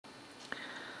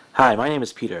Hi, my name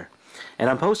is Peter, and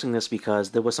I'm posting this because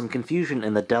there was some confusion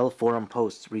in the Dell forum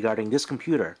posts regarding this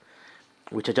computer,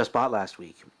 which I just bought last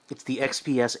week. It's the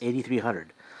XPS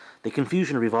 8300. The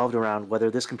confusion revolved around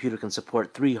whether this computer can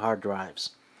support 3 hard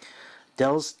drives.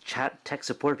 Dell's chat tech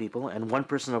support people and one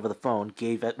person over the phone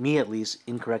gave me at least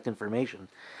incorrect information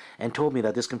and told me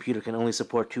that this computer can only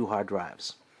support 2 hard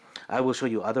drives. I will show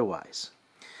you otherwise.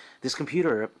 This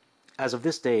computer, as of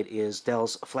this date, is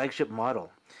Dell's flagship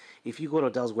model. If you go to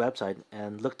Dell's website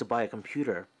and look to buy a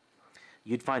computer,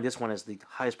 you'd find this one as the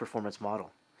highest performance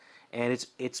model. And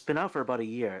it's been out for about a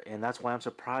year, and that's why I'm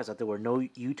surprised that there were no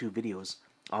YouTube videos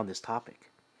on this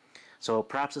topic. So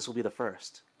perhaps this will be the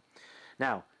first.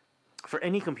 Now, for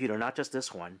any computer, not just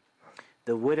this one,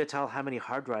 the way to tell how many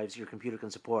hard drives your computer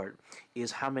can support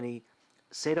is how many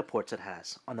SATA ports it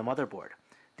has on the motherboard.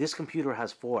 This computer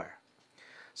has 4.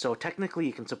 So technically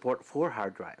you can support 4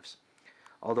 hard drives,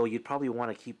 although you'd probably want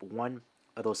to keep one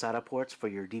of those SATA ports for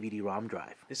your DVD-ROM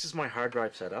drive. This is my hard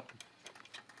drive setup.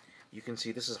 You can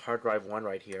see this is hard drive 1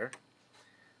 right here,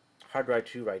 hard drive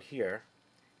 2 right here,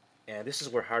 and this is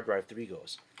where hard drive 3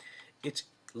 goes. It's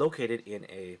located in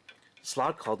a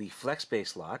slot called the flex bay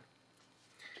slot,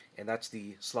 and that's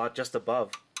the slot just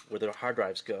above where the hard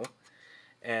drives go.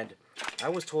 And I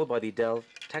was told by the Dell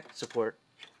tech support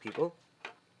people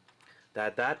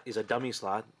that that is a dummy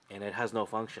slot and it has no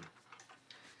function.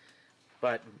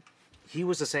 But he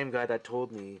was the same guy that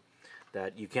told me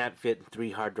that you can't fit 3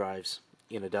 hard drives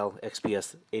in a Dell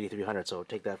XPS 8300, so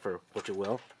take that for what you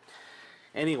will.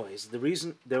 Anyways, the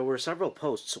reason there were several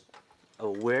posts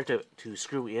of where to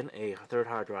screw in a 3rd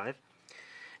hard drive,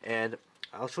 and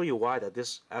I'll show you why that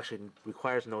this actually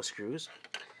requires no screws.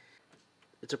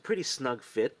 It's a pretty snug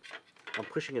fit. I'm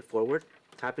pushing it forward,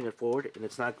 tapping it forward, and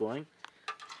it's not going.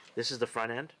 This is the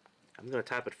front end. I'm going to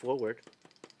tap it forward.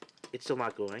 It's still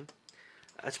not going.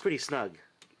 That's pretty snug.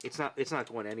 It's not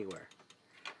going anywhere.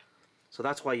 So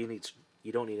that's why you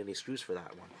don't need any screws for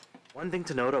that one. One thing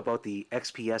to note about the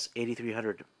XPS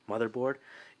 8300 motherboard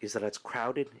is that it's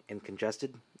crowded and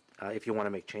congested if you want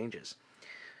to make changes.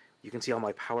 You can see all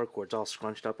my power cords all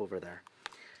scrunched up over there.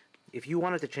 If you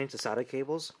wanted to change the SATA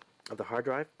cables of the hard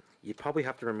drive, you'd probably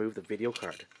have to remove the video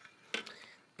card.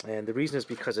 And the reason is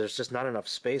because there's just not enough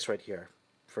space right here,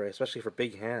 especially for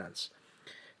big hands,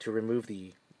 to remove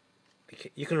the.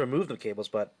 You can remove the cables,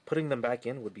 but putting them back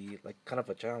in would be like kind of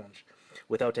a challenge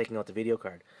without taking out the video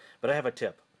card. But I have a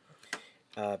tip.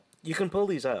 You can pull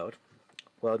these out.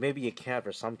 Well, maybe you can't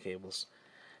for some cables,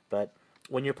 but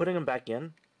when you're putting them back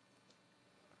in,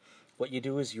 what you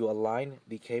do is you align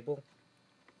the cable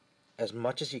as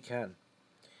much as you can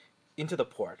into the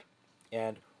port.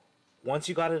 And once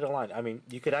you got it aligned, I mean,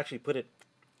 you could actually put it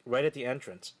right at the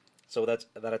entrance so that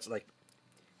it's like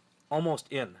almost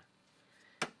in.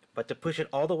 But to push it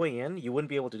all the way in, you wouldn't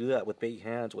be able to do that with big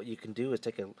hands. What you can do is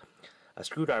take a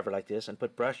screwdriver like this and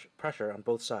put pressure on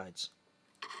both sides.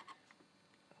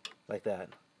 Like that.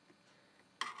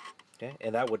 Okay,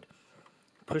 and that would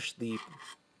push the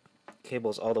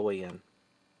cables all the way in.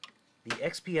 The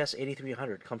XPS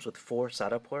 8300 comes with 4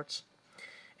 SATA ports,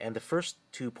 and the first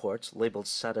 2 ports, labeled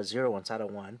SATA 0 and SATA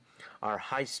 1, are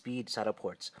high-speed SATA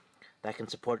ports that can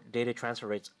support data transfer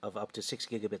rates of up to 6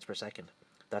 gigabits per second.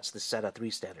 That's the SATA 3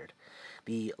 standard.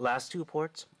 The last 2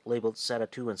 ports, labeled SATA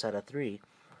 2 and SATA 3,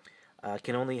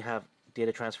 can only have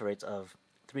data transfer rates of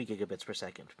 3 gigabits per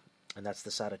second, and that's the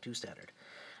SATA 2 standard.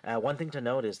 One thing to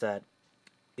note is that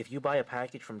if you buy a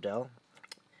package from Dell,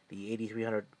 the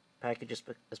 8300 package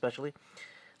especially,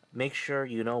 make sure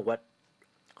you know what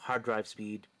hard drive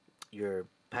speed your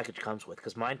package comes with,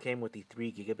 because mine came with the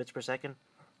 3 gigabits per second,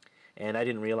 and I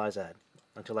didn't realize that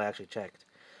until I actually checked.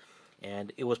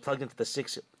 And it was plugged into the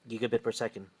 6 gigabit per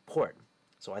second port,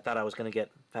 so I thought I was going to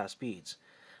get fast speeds.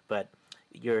 But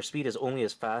your speed is only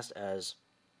as fast as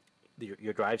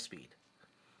your drive speed.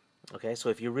 Okay, so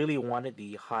if you really wanted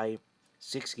the high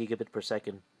 6 gigabit per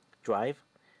second drive,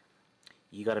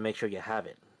 you got to make sure you have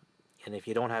it. And if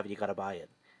you don't have it, you got to buy it.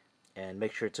 And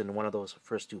make sure it's in one of those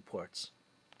first 2 ports.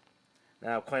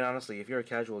 Now, quite honestly, if you're a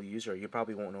casual user, you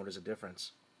probably won't notice a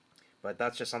difference. But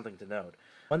that's just something to note.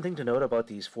 One thing to note about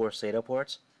these 4 SATA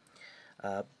ports,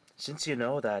 since you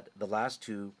know that the last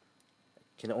 2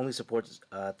 can only support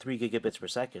 3 gigabits per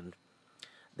second,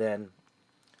 then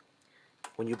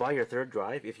when you buy your 3rd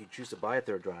drive, if you choose to buy a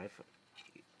 3rd drive,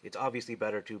 it's obviously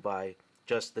better to buy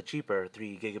just the cheaper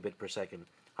 3 gigabit per second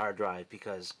hard drive,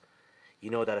 because you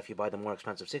know that if you buy the more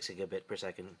expensive 6 gigabit per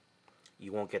second,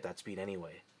 you won't get that speed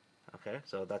anyway. Okay,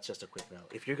 so that's just a quick note.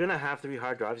 If you're going to have 3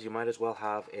 hard drives, you might as well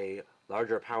have a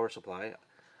larger power supply.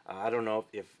 I don't know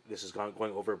if this is going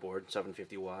overboard,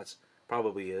 750 watts.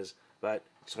 Probably is. But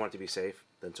Just want it to be safe,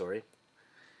 then sorry.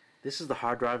 This is the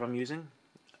hard drive I'm using.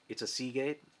 It's a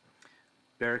Seagate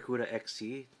Barracuda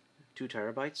XT, 2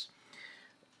 terabytes.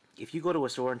 If you go to a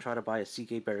store and try to buy a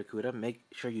Seagate Barracuda, make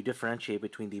sure you differentiate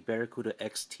between the Barracuda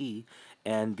XT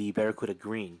and the Barracuda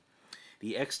Green.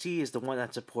 The XT is the one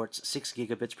that supports 6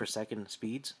 gigabits per second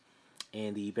speeds,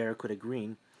 and the Barracuda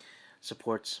Green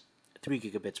supports 3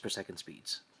 gigabits per second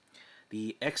speeds.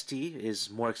 The XT is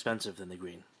more expensive than the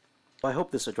Green. I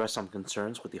hope this addressed some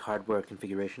concerns with the hardware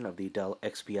configuration of the Dell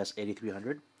XPS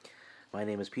 8300. My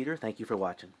name is Peter. Thank you for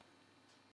watching.